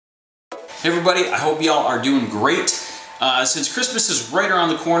Hey everybody, I hope y'all are doing great. Since Christmas is right around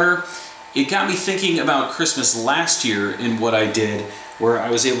the corner, it got me thinking about Christmas last year in what I did, where I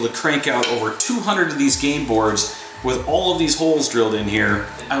was able to crank out over 200 of these game boards with all of these holes drilled in here.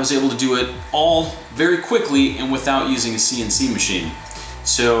 I was able to do it all very quickly and without using a CNC machine.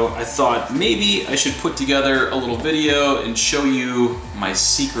 So I thought maybe I should put together a little video and show you my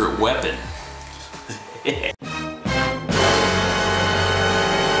secret weapon.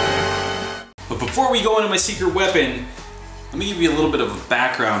 But before we go into my secret weapon, let me give you a little bit of a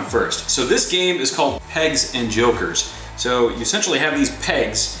background first. So this game is called Pegs and Jokers. So you essentially have these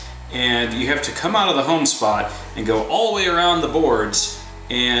pegs and you have to come out of the home spot and go all the way around the boards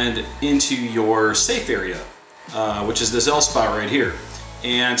and into your safe area, which is this L spot right here.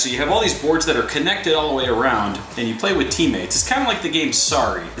 And so you have all these boards that are connected all the way around and you play with teammates. It's kind of like the game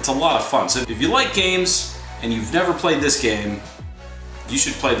Sorry. It's a lot of fun. So if you like games and you've never played this game, you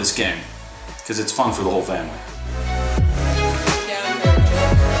should play this game because it's fun for the whole family.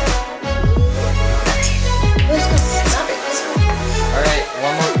 Alright,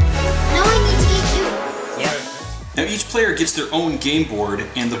 one more. No, I need to get you. Yeah. Now each player gets their own game board,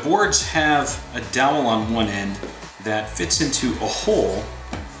 and the boards have a dowel on one end that fits into a hole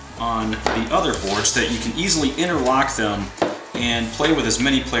on the other boards that you can easily interlock them and play with as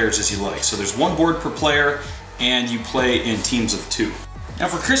many players as you like. So there's one board per player and you play in teams of 2. Now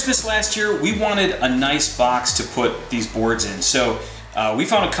for Christmas last year, we wanted a nice box to put these boards in. So we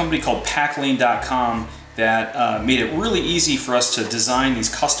found a company called Packlane.com that made it really easy for us to design these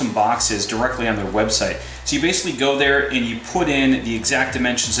custom boxes directly on their website. So you basically go there and you put in the exact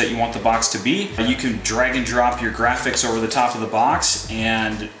dimensions that you want the box to be. You can drag and drop your graphics over the top of the box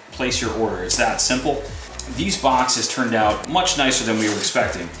and place your order. It's that simple. These boxes turned out much nicer than we were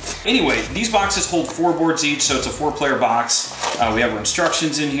expecting. Anyway, these boxes hold 4 boards each, so it's a 4-player box. We have our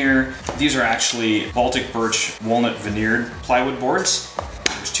instructions in here. These are actually Baltic birch walnut veneered plywood boards.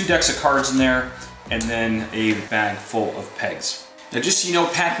 There's 2 decks of cards in there, and then a bag full of pegs. Now just so you know,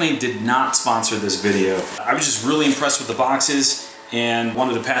 Packlane did not sponsor this video. I was just really impressed with the boxes and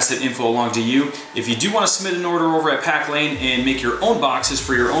wanted to pass that info along to you. If you do want to submit an order over at Packlane and make your own boxes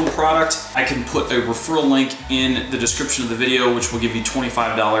for your own product, I can put a referral link in the description of the video, which will give you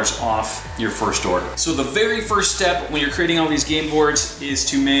 $25 off your first order. So the very first step when you're creating all these game boards is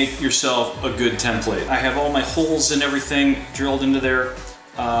to make yourself a good template. I have all my holes and everything drilled into there.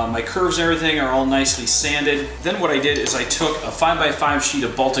 My curves and everything are all nicely sanded. Then what I did is I took a 5x5 sheet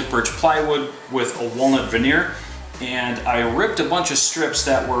of Baltic birch plywood with a walnut veneer, and I ripped a bunch of strips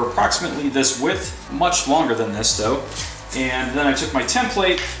that were approximately this width, much longer than this though. And then I took my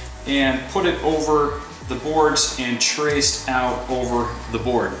template and put it over the boards and traced out over the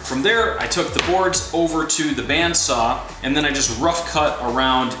board. From there, I took the boards over to the bandsaw, and then I just rough cut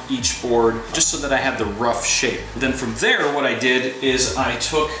around each board just so that I had the rough shape. Then from there, what I did is I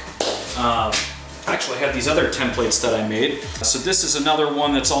took, actually I had these other templates that I made. So this is another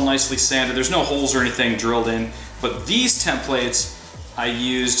one that's all nicely sanded. There's no holes or anything drilled in, but these templates I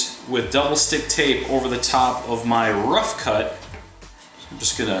used with double stick tape over the top of my rough cut. I'm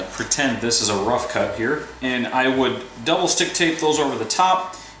just gonna pretend this is a rough cut here. And I would double stick tape those over the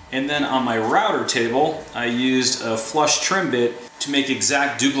top. And then on my router table, I used a flush trim bit to make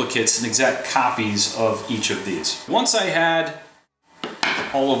exact duplicates and exact copies of each of these. Once I had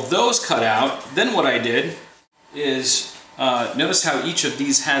all of those cut out, then what I did is, notice how each of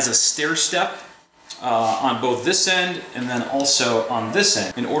these has a stair step on both this end and then also on this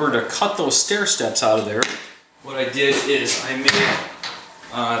end. In order to cut those stair steps out of there, what I did is I made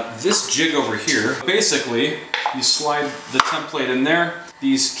this jig over here. Basically, you slide the template in there,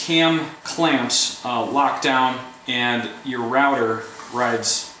 these cam clamps lock down, and your router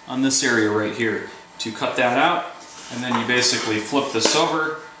rides on this area right here to cut that out, and then you basically flip this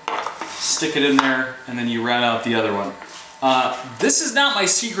over, stick it in there, and then you route out the other one. This is not my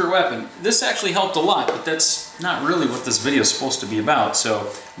secret weapon. This actually helped a lot, but that's not really what this video is supposed to be about. So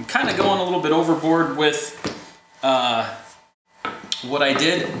I'm kind of going a little bit overboard with what I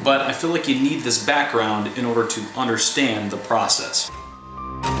did, but I feel like you need this background in order to understand the process.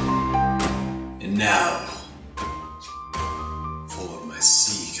 And now, for my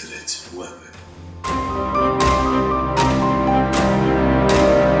secret weapon.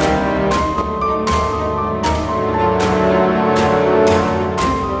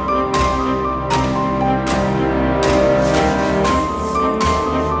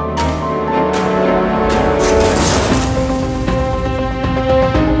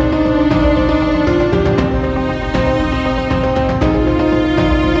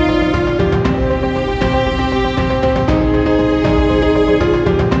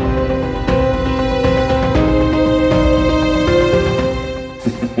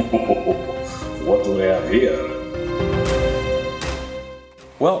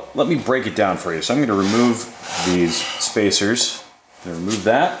 let me break it down for you. So I'm going to remove these spacers. I'm going to remove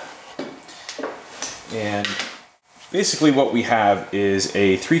that. And basically what we have is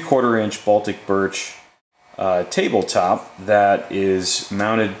a 3/4 inch Baltic birch tabletop that is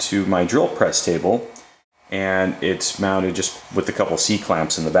mounted to my drill press table, and it's mounted just with a couple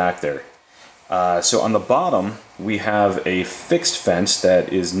C-clamps in the back there. So on the bottom we have a fixed fence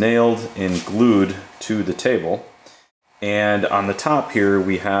that is nailed and glued to the table, and on the top here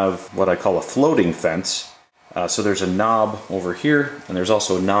we have what I call a floating fence. So there's a knob over here, and there's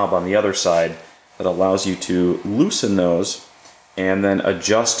also a knob on the other side that allows you to loosen those and then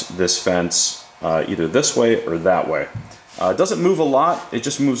adjust this fence either this way or that way. It doesn't move a lot, it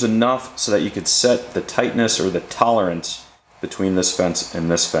just moves enough so that you could set the tightness or the tolerance between this fence and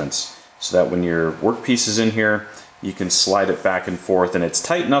this fence, so that when your workpiece is in here you can slide it back and forth, and it's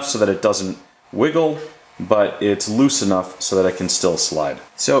tight enough so that it doesn't wiggle, but it's loose enough so that it can still slide.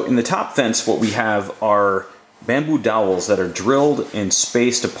 So in the top fence what we have are bamboo dowels that are drilled and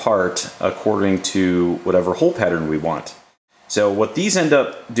spaced apart according to whatever hole pattern we want. So what these end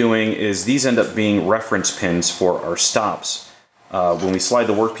up doing is these end up being reference pins for our stops. When we slide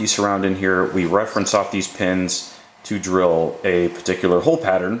the workpiece around in here, we reference off these pins to drill a particular hole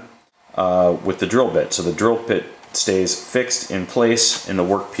pattern with the drill bit. So the drill bit stays fixed in place and the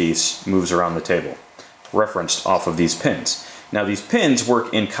workpiece moves around the table, referenced off of these pins. Now these pins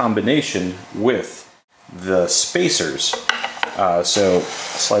work in combination with the spacers. So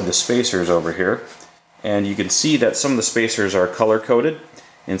slide the spacers over here, and you can see that some of the spacers are color coded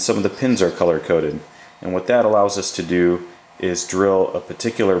and some of the pins are color coded. And what that allows us to do is drill a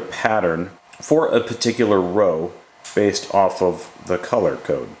particular pattern for a particular row based off of the color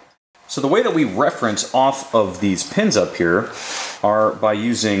code. So the way that we reference off of these pins up here are by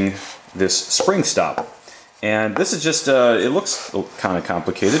using this spring stop. And this is just, it looks kind of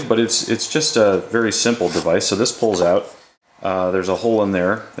complicated, but it's just a very simple device. So this pulls out, there's a hole in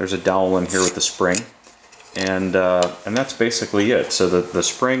there, there's a dowel in here with the spring, and that's basically it. So the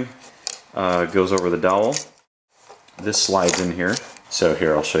spring goes over the dowel, this slides in here. So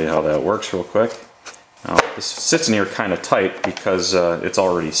here, I'll show you how that works real quick. Now, this sits in here kind of tight because it's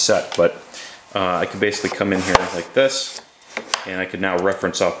already set, but I could basically come in here like this, and I could now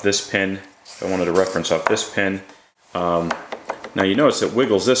reference off this pin. I wanted to reference off this pin. Now you notice it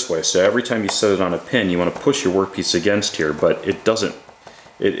wiggles this way, so every time you set it on a pin you want to push your workpiece against here, but it doesn't.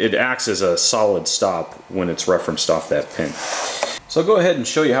 It acts as a solid stop when it's referenced off that pin. So I'll go ahead and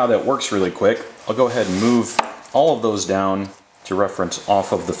show you how that works really quick. I'll go ahead and move all of those down to reference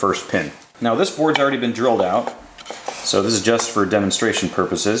off of the first pin. Now this board's already been drilled out, so this is just for demonstration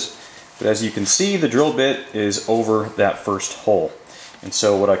purposes, but as you can see the drill bit is over that first hole. And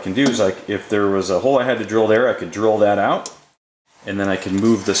so what I can do is, if there was a hole I had to drill there, I could drill that out, and then I can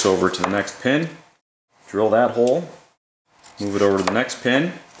move this over to the next pin, drill that hole, move it over to the next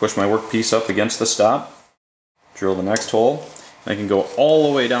pin, push my workpiece up against the stop, drill the next hole, and I can go all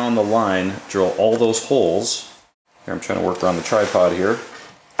the way down the line, drill all those holes. Here I'm trying to work around the tripod here,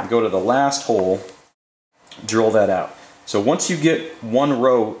 and go to the last hole, drill that out. So once you get one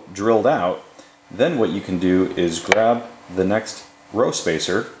row drilled out, then what you can do is grab the next row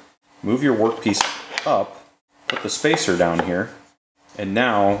spacer, move your workpiece up, put the spacer down here, and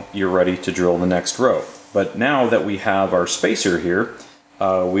now you're ready to drill the next row. But now that we have our spacer here,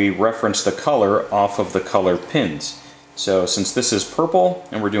 we reference the color off of the color pins. So since this is purple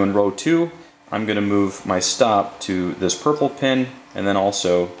and we're doing row 2, I'm going to move my stop to this purple pin, and then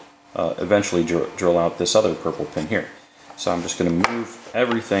also eventually drill out this other purple pin here. So I'm just going to move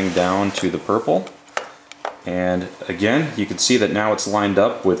everything down to the purple. And again, you can see that now it's lined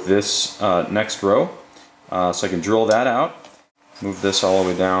up with this next row. So I can drill that out, move this all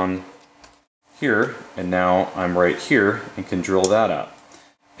the way down here, and now I'm right here and can drill that out.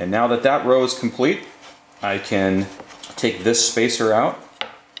 And now that that row is complete, I can take this spacer out,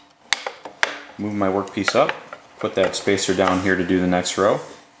 move my workpiece up, put that spacer down here to do the next row.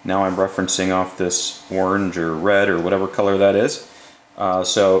 Now I'm referencing off this orange or red or whatever color that is.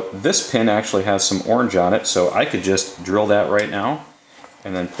 So this pin actually has some orange on it, so I could just drill that right now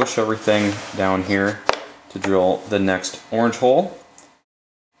and then push everything down here to drill the next orange hole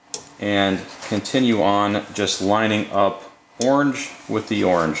and continue on just lining up orange with the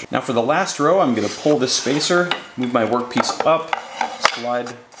orange. Now for the last row, I'm going to pull this spacer, move my workpiece up,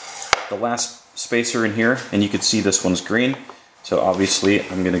 slide the last spacer in here, and you can see this one's green. So obviously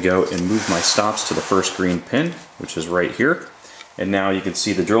I'm going to go and move my stops to the first green pin, which is right here. And now you can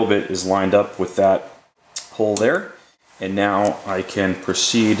see the drill bit is lined up with that hole there. And now I can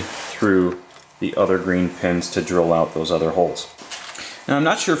proceed through the other green pins to drill out those other holes. Now I'm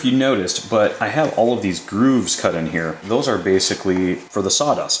not sure if you noticed, but I have all of these grooves cut in here. Those are basically for the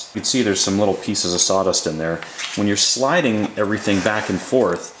sawdust. You can see there's some little pieces of sawdust in there. When you're sliding everything back and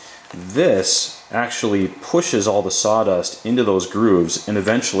forth, this actually pushes all the sawdust into those grooves, and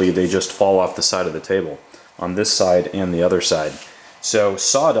eventually they just fall off the side of the table on this side and the other side. So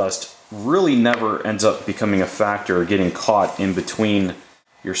sawdust really never ends up becoming a factor or getting caught in between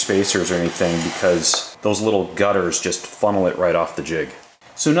your spacers or anything, because those little gutters just funnel it right off the jig.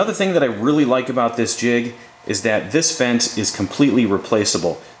 So another thing that I really like about this jig is that this fence is completely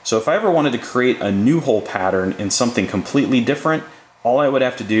replaceable. So if I ever wanted to create a new hole pattern in something completely different, all I would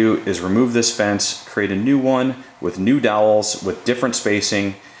have to do is remove this fence, create a new one with new dowels with different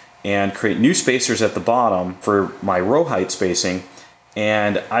spacing, and create new spacers at the bottom for my row height spacing,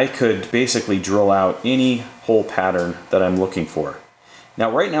 and I could basically drill out any hole pattern that I'm looking for. Now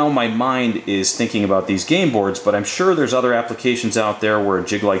right now my mind is thinking about these game boards, but I'm sure there's other applications out there where a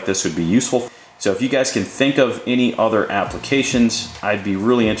jig like this would be useful. So if you guys can think of any other applications, I'd be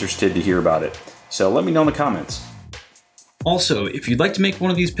really interested to hear about it. So let me know in the comments. Also, if you'd like to make one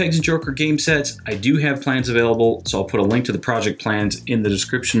of these Pegs and Joker game sets, I do have plans available, so I'll put a link to the project plans in the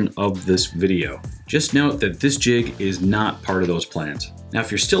description of this video. Just note that this jig is not part of those plans. Now, if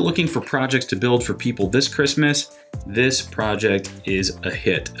you're still looking for projects to build for people this Christmas, this project is a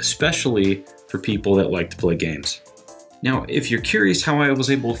hit, especially for people that like to play games. Now, if you're curious how I was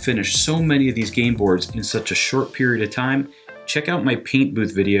able to finish so many of these game boards in such a short period of time, check out my paint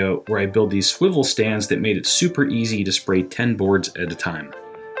booth video where I build these swivel stands that made it super easy to spray 10 boards at a time.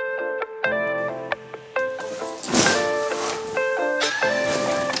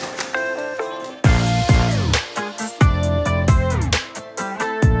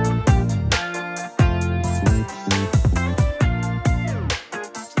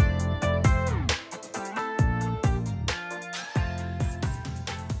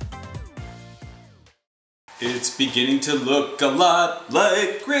 It's beginning to look a lot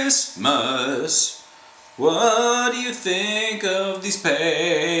like Christmas. What do you think of these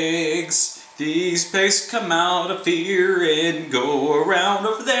pegs? These pegs come out of here and go around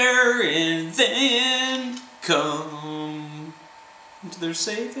over there and then come to their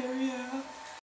safe area.